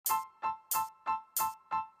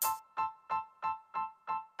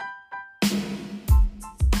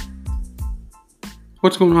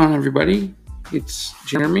What's going on, everybody? It's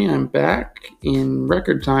Jeremy. I'm back in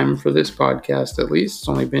record time for this podcast, at least. It's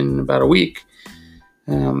only been about a week.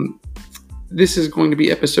 This is going to be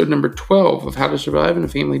episode number 12 of How to Survive in a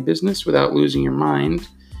Family Business Without Losing Your Mind.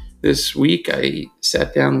 This week, I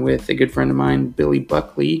sat down with a good friend of mine, Billy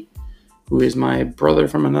Buckley, who is my brother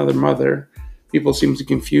from another mother. People seem to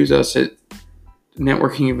confuse us at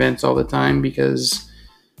networking events all the time because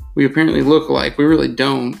we apparently look alike. We really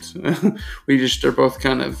don't. We just are both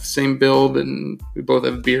kind of same build, and we both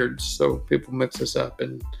have beards, so people mix us up,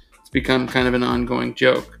 and it's become kind of an ongoing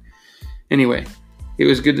joke. Anyway, it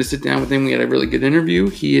was good to sit down with him. We had a really good interview.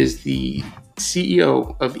 He is the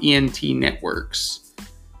CEO of ENT Networks,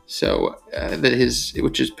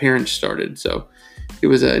 which his parents started. So it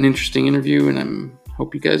was an interesting interview, and I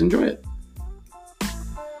hope you guys enjoy it.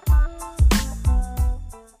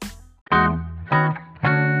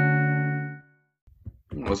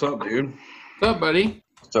 What's up, dude? What's up, buddy?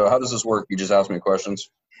 So how does this work? You just ask me questions?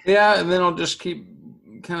 Yeah, and then I'll just keep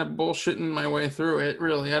kind of bullshitting my way through it.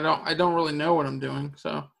 Really, I don't really know what I'm doing.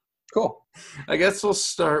 So cool. I guess we'll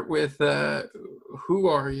start with who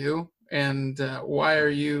are you and why are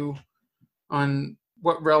you on?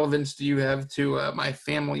 What relevance do you have to my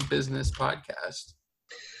family business podcast?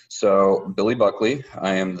 So Billy Buckley,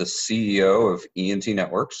 I am the CEO of ENT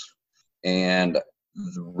Networks, and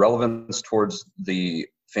the relevance towards the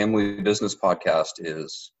family business podcast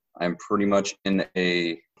is I'm pretty much been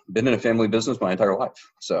in a family business my entire life.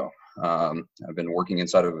 So I've been working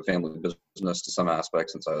inside of a family business to some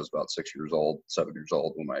aspects since I was about 7 years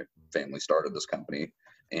old when my family started this company,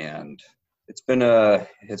 and it's been a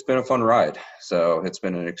fun ride. So it's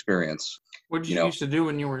been an experience. What did you used to do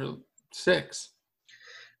when you were 6?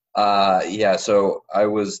 Yeah, so I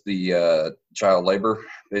was the child labor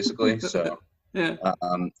basically. So yeah.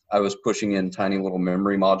 I was pushing in tiny little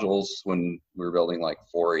memory modules when we were building like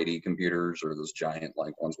 480 computers or those giant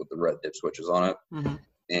like ones with the red dip switches on it. Mm-hmm.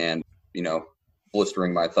 And,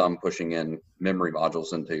 blistering my thumb pushing in memory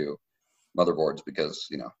modules into motherboards because,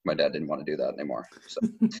 my dad didn't want to do that anymore. So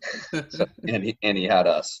and he had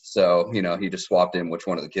us. So, he just swapped in which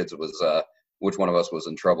one of us was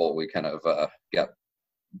in trouble. We kind of got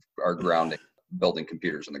our grounding building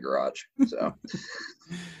computers in the garage. So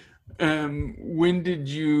when did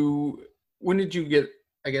you get,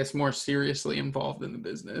 I guess, more seriously involved in the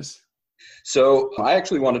business? So I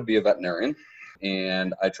actually wanted to be a veterinarian,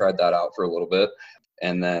 and I tried that out for a little bit.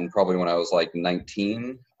 And then probably when I was like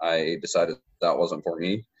 19, I decided that wasn't for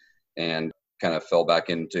me and kind of fell back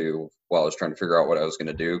into, while I was trying to figure out what I was going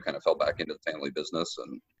to do, kind of fell back into the family business.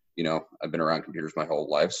 And, I've been around computers my whole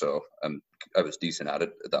life, so I was decent at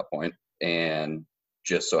it at that point. And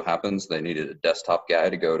just so happens they needed a desktop guy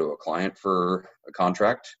to go to a client for a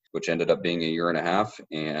contract, which ended up being a year and a half.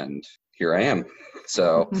 And here I am.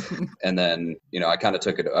 So, and then,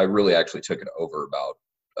 I really actually took it over about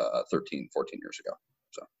 13, 14 years ago.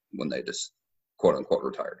 So when they just quote unquote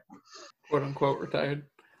retired. Quote unquote retired.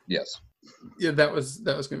 Yes. Yeah, that was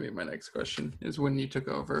going to be my next question, is when you took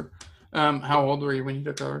over. How old were you when you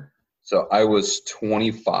took over? So I was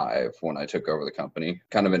 25 when I took over the company.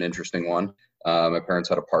 Kind of an interesting one. My parents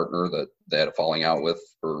had a partner that they had a falling out with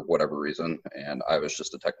for whatever reason, and I was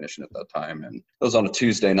just a technician at that time. And it was on a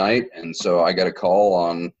Tuesday night, and so I got a call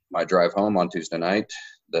on my drive home on Tuesday night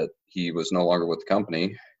that he was no longer with the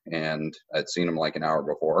company, and I'd seen him like an hour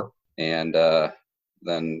before, and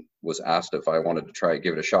then was asked if I wanted to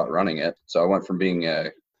give it a shot running it. So I went from being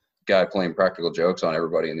a guy playing practical jokes on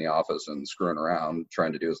everybody in the office and screwing around,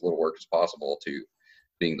 trying to do as little work as possible, to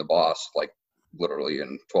being the boss, like literally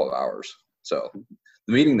in 12 hours. So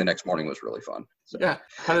the meeting the next morning was really fun. So. Yeah.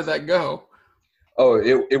 How did that go? Oh,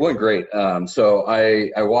 it went great. So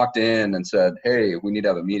I walked in and said, "Hey, we need to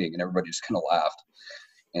have a meeting," and everybody just kind of laughed.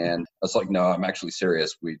 And I was like, "No, I'm actually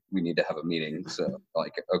serious. We need to have a meeting." So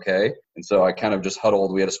like, okay. And so I kind of just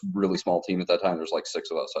huddled. We had a really small team at that time. There's like 6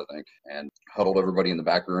 of us, I think, and huddled everybody in the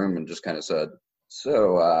back room and just kind of said,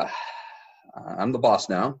 "So I'm the boss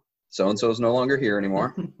now. So-and-so is no longer here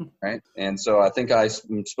anymore." Right. And so I think I'm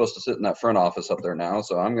supposed to sit in that front office up there now.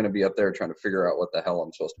 So I'm going to be up there trying to figure out what the hell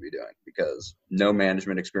I'm supposed to be doing, because no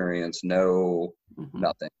management experience,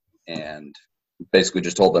 nothing. And basically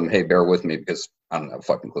just told them, "Hey, bear with me because I don't have a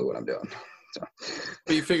fucking clue what I'm doing." So,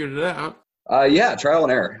 but you figured it out. Yeah, trial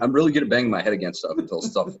and error. I'm really good at banging my head against stuff until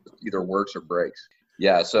stuff either works or breaks.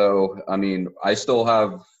 Yeah. So, I mean, it's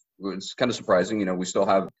kind of surprising. We still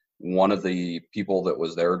have one of the people that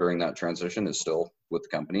was there during that transition is still with the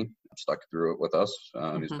company, stuck through it with us.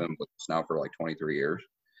 He's been with us now for like 23 years.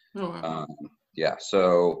 Oh, wow. Yeah.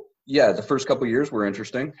 So yeah, the first couple of years were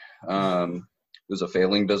interesting. was a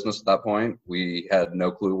failing business at that point. We had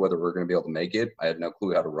no clue whether we were going to be able to make it. I had no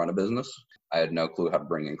clue how to run a business. I had no clue how to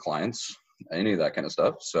bring in clients, any of that kind of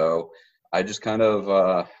stuff. So I just kind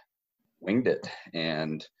of winged it,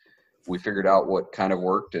 and we figured out what kind of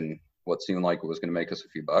worked and what seemed like it was going to make us a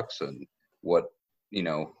few bucks, and what,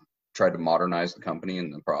 tried to modernize the company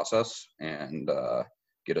in the process, and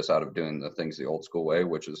get us out of doing the things the old school way,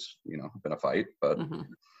 which has, been a fight, but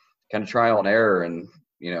kind of trial and error, and,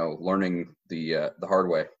 learning the hard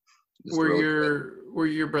way. Were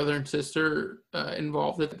your brother and sister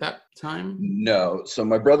involved at that time? No. So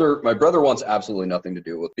my brother wants absolutely nothing to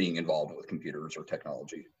do with being involved with computers or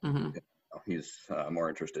technology. He's more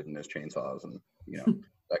interested in his chainsaws and,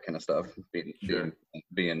 that kind of stuff,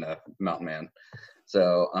 being a mountain man.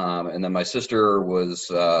 So, and then my sister was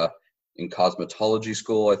in cosmetology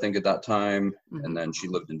school, I think, at that time. And then she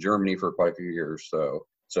lived in Germany for quite a few years. So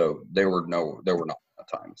they were not at that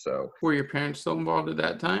time. So were your parents still involved at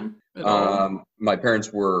that time at all? My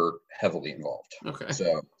parents were heavily involved. Okay.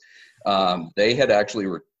 So they had actually,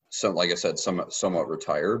 like I said, somewhat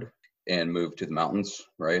retired and moved to the mountains,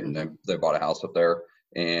 right? And they bought a house up there,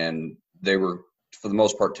 and they were, for the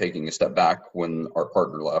most part, taking a step back when our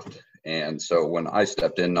partner left. And so when I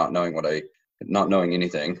stepped in, not knowing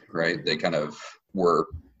anything, right, they kind of were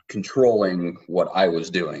controlling what I was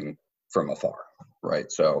doing from afar,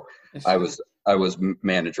 right? So I was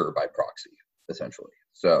manager by proxy, essentially.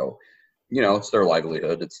 So, it's their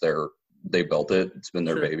livelihood. They built it. It's been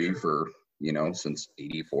their baby for, since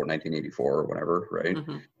 1984 or whatever, right?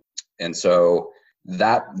 And so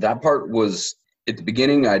that part was, at the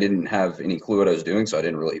beginning, I didn't have any clue what I was doing. So I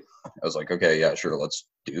was like, okay, yeah, sure, let's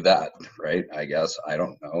do that, right? I guess, I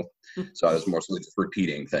don't know. So I was mostly just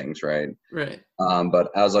repeating things, right? Right. But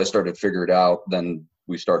as I started to figure it out, then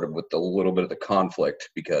we started with a little bit of the conflict,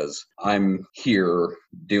 because I'm here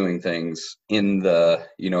doing things in the,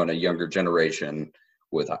 in a younger generation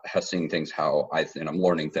with seeing things and I'm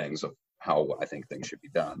learning things of how I think things should be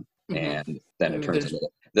done. And then it turns into,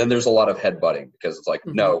 then there's a lot of headbutting, because it's like,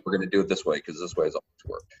 no, we're going to do it this way, because this way has always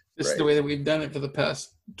worked. This is the way that we've done it for the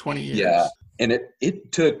past 20 years. Yeah. And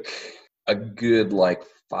it took a good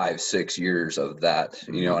 5-6 years of that,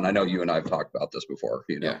 and I know you and I have talked about this before,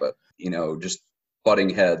 but, just butting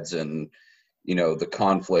heads and, the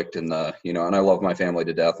conflict and and I love my family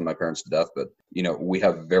to death and my parents to death, but, we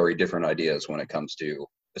have very different ideas when it comes to,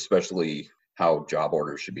 especially how job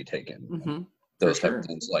orders should be taken. Those type of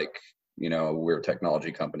things, we're a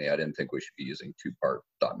technology company. I didn't think we should be using 2-part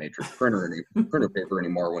dot matrix printer paper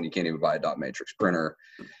anymore when you can't even buy a dot matrix printer.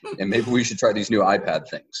 And maybe we should try these new iPad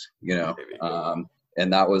things,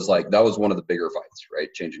 and that was one of the bigger fights,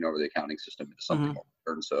 right? Changing over the accounting system into something more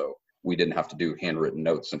modern, so we didn't have to do handwritten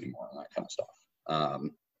notes anymore and that kind of stuff.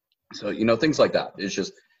 So, things like that. It's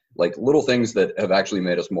just little things that have actually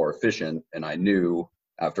made us more efficient. And I knew,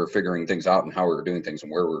 after figuring things out and how we were doing things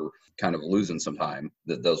and where we were kind of losing some time,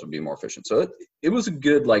 that those would be more efficient. So it was a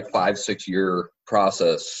good 5-6 year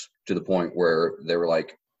process, to the point where they were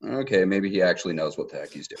like, okay, maybe he actually knows what the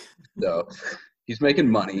heck he's doing. So he's making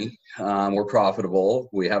money. We're profitable.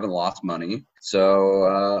 We haven't lost money.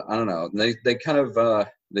 So I don't know. They kind of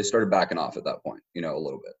they started backing off at that point, a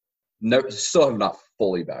little bit. No, still have not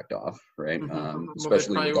fully backed off, right?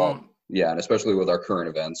 Especially with and especially with our current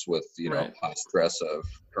events, with high stress of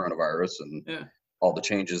coronavirus and all the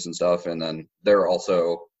changes and stuff. And then they're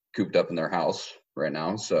also cooped up in their house right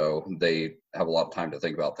now, so they have a lot of time to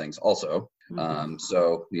think about things also.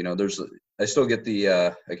 So I still get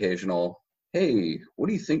the occasional, hey, what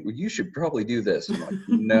do you think? You should probably do this. I'm like,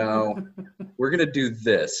 no, we're gonna do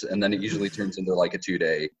this, and then it usually turns into a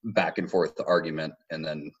 2-day back and forth argument, and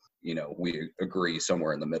then we agree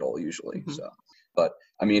somewhere in the middle usually. So, but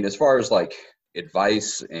I mean, as far as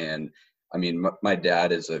advice, and I mean, my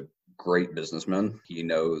dad is a great businessman. He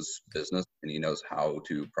knows business, and he knows how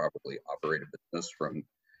to properly operate a business from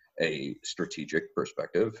a strategic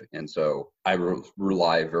perspective. And so I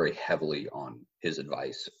rely very heavily on his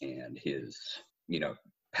advice and his,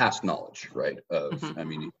 past knowledge, right? I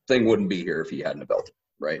mean, thing wouldn't be here if he hadn't built it,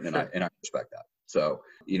 right? And I respect that. So,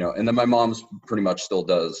 and then my mom's pretty much still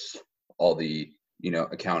does all the,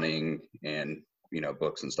 accounting and,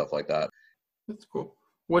 books and stuff like that. That's cool.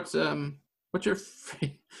 What's your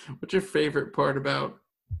favorite part about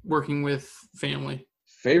working with family?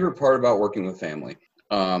 Favorite part about working with family?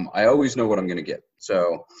 I always know what I'm going to get.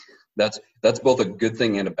 So that's both a good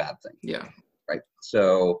thing and a bad thing. Yeah. Right.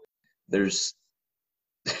 So there's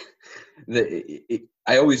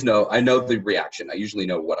I always know, I know the reaction. I usually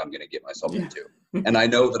know what I'm going to get myself into, and I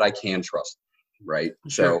know that I can trust, right?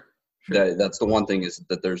 Sure. So that's the one thing, is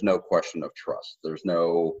that there's no question of trust. There's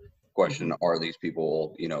no question, are these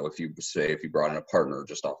people, if you brought in a partner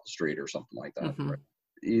just off the street or something like that, Mm-hmm. right?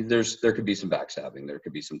 There could be some backstabbing. There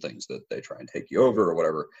could be some things that they try and take you over or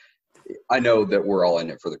whatever. I know that we're all in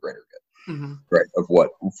it for the greater good, Mm-hmm. right?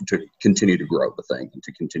 To continue to grow the thing and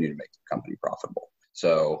to continue to make the company profitable.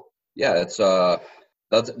 So yeah, it's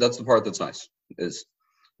that's the part that's nice is,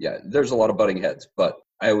 yeah, there's a lot of butting heads, but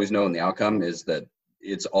I always know in the outcome is that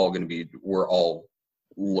it's all going to be, we're all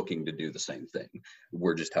looking to do the same thing.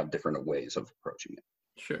 We're just have different ways of approaching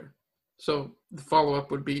Sure. So the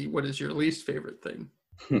follow-up would be, what is your least favorite thing?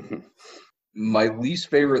 it. My least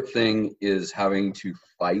favorite thing is having to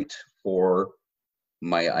fight for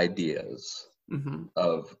my ideas Mm-hmm.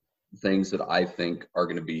 of things that I think are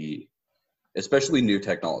going to be, especially new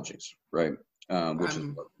technologies, right? Which is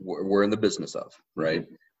what we're in the business of, right?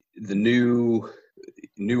 Mm-hmm. The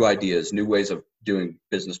new ideas, new ways of doing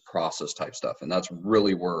business process type stuff. And that's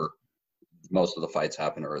really where most of the fights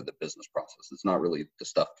happen, are the business process. It's not really the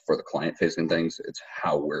stuff for the client facing things. It's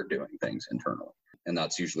how we're doing things internally. And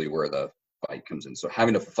that's usually where the fight comes in. So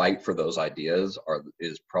having to fight for those ideas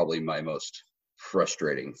is probably my most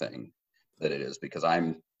frustrating thing that it is, because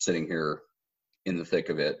I'm sitting here in the thick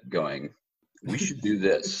of it going, we should do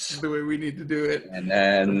this. This is the way we need to do it. And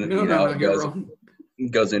then,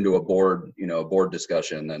 it goes into a board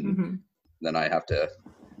discussion, and then I have to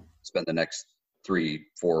spend the next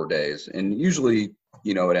 3-4 days. And usually,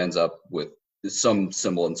 it ends up with some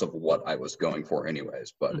semblance of what I was going for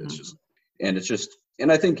anyways, but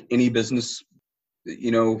and I think any business,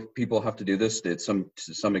 people have to do this to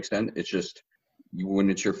some extent. It's just, when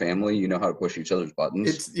it's your family, you know how to push each other's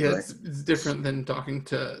buttons. It's different than talking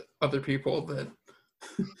to other people that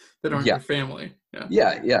aren't your family.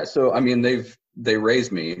 Yeah. So, I mean, they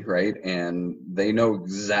raised me, right? And they know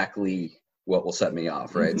exactly what will set me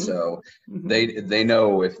off, right? Mm-hmm. So they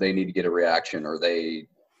know if they need to get a reaction or they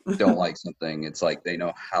don't like something. It's like, they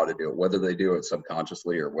know how to do it, whether they do it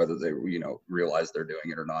subconsciously or whether they, realize they're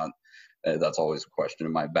doing it or not. That's always a question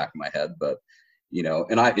in my back of my head. But,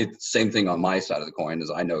 and it's same thing on my side of the coin,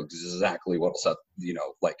 is I know exactly what'll set,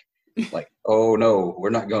 like, oh no, we're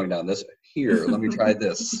not going down this here. Let me try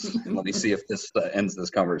this. Let me see if this ends this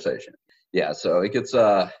conversation. Yeah. So it gets,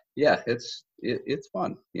 it's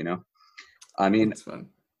fun, I mean, it's fun.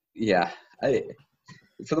 Yeah.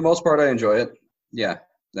 For the most part, I enjoy it. Yeah.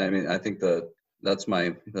 I mean, I think that's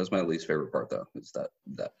my least favorite part, though. Is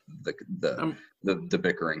the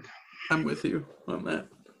bickering. I'm with you on that.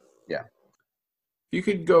 Yeah. If you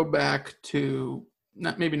could go back to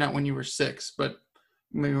maybe not when you were 6, but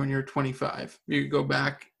maybe when you're 25, you could go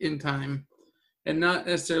back in time and not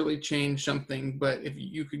necessarily change something, but if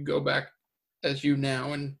you could go back as you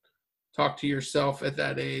now and talk to yourself at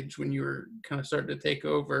that age when you were kind of starting to take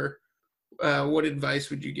over, what advice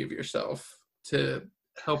would you give yourself to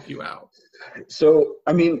help you out? So,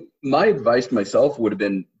 I mean, my advice to myself would have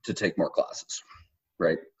been to take more classes,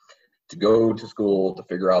 right? To go to school, to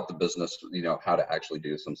figure out the business, how to actually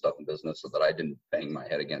do some stuff in business, so that I didn't bang my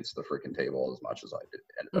head against the freaking table as much as I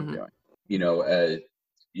ended up doing.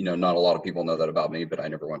 Not a lot of people know that about me, but I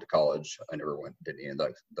never went to college. I never did any of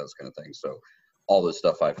those kind of things. So all this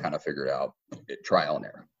stuff I've kind of figured out, trial and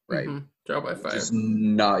error, right? Trial by fire.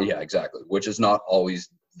 Exactly. Which is not always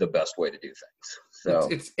the best way to do things. So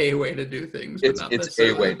it's a way to do things. It's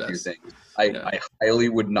a way to do things. I highly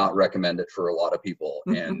would not recommend it for a lot of people,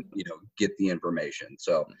 and get the information.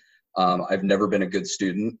 So I've never been a good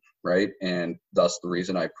student, right? And thus the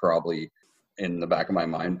reason I probably, in the back of my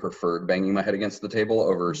mind, preferred banging my head against the table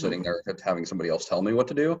over sitting there having somebody else tell me what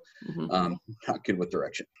to do. Not good with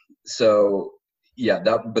direction. So yeah,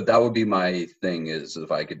 that would be my thing, is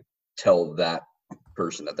if I could tell that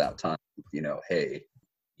person at that time, hey,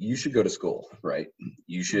 you should go to school, right?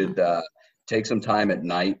 You should take some time at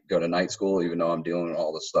night, go to night school, even though I'm doing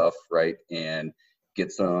all this stuff, right? And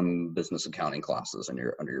get some business accounting classes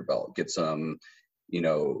under your belt. Get some,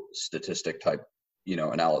 statistic type,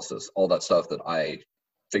 analysis, all that stuff that I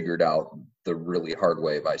figured out the really hard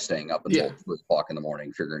way by staying up until 3 o'clock in the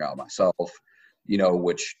morning, figuring out myself,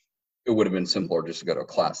 which it would have been simpler just to go to a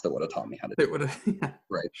class that would have taught me how to do it. Would have,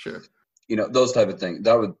 right? Sure. Those type of things.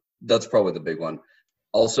 That's probably the big one.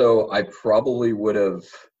 Also, I probably would have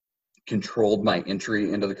controlled my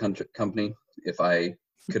entry into the company. If I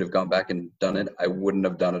could have gone back and done it, I wouldn't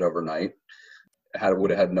have done it overnight. Would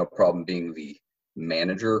have had no problem being the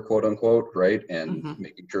manager, quote unquote, right? And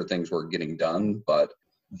making sure things were getting done. But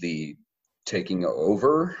the taking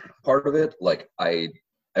over part of it, like I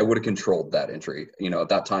would have controlled that entry. At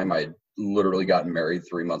that time, I literally gotten married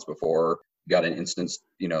 3 months before, got an instant,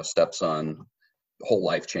 stepson. Whole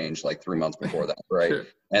life changed like 3 months before that, right? Sure.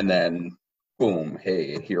 And then boom,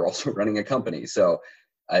 hey, you're also running a company. So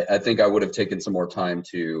I think I would have taken some more time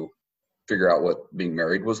to figure out what being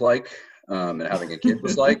married was like, and having a kid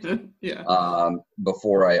was like,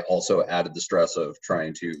 before I also added the stress of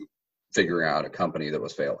trying to figure out a company that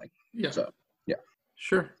was failing. Yeah. So, yeah.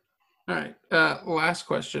 Sure. All right. Last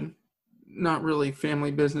question. Not really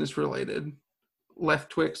family business related. Left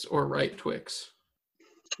Twix or right Twix?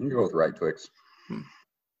 I'm gonna go with right Twix. Hmm.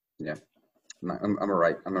 Yeah. I'm a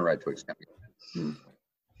right Twix kind of guy.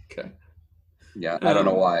 Okay. Yeah. I don't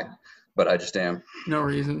know why, but I just am. No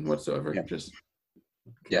reason whatsoever.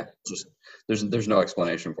 Yeah. Just there's no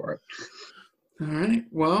explanation for it. All right.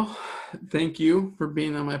 Well, thank you for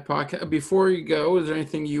being on my podcast. Before you go, is there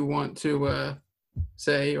anything you want to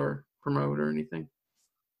say or promote or anything?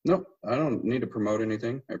 Nope, I don't need to promote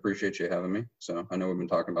anything. I appreciate you having me. So I know we've been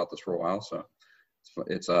talking about this for a while, so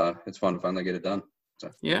it's fun to finally get it done. So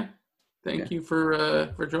yeah, thank you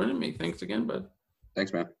for joining me. Thanks again, bud.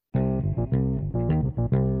 Thanks, man.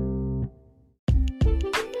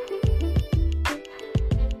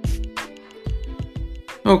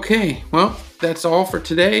 Okay, well, that's all for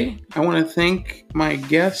today. I want to thank my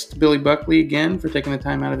guest, Billy Buckley, again for taking the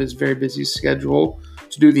time out of his very busy schedule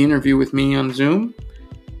to do the interview with me on Zoom.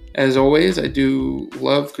 As always, I do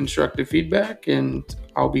love constructive feedback, and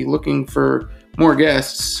I'll be looking for more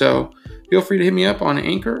guests. So feel free to hit me up on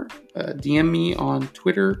Anchor, DM me on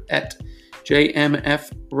Twitter at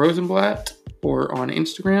JMF_Rosenblatt, or on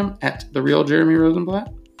Instagram at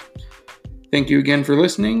TheRealJeremyRosenblatt. Thank you again for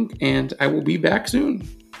listening, and I will be back soon.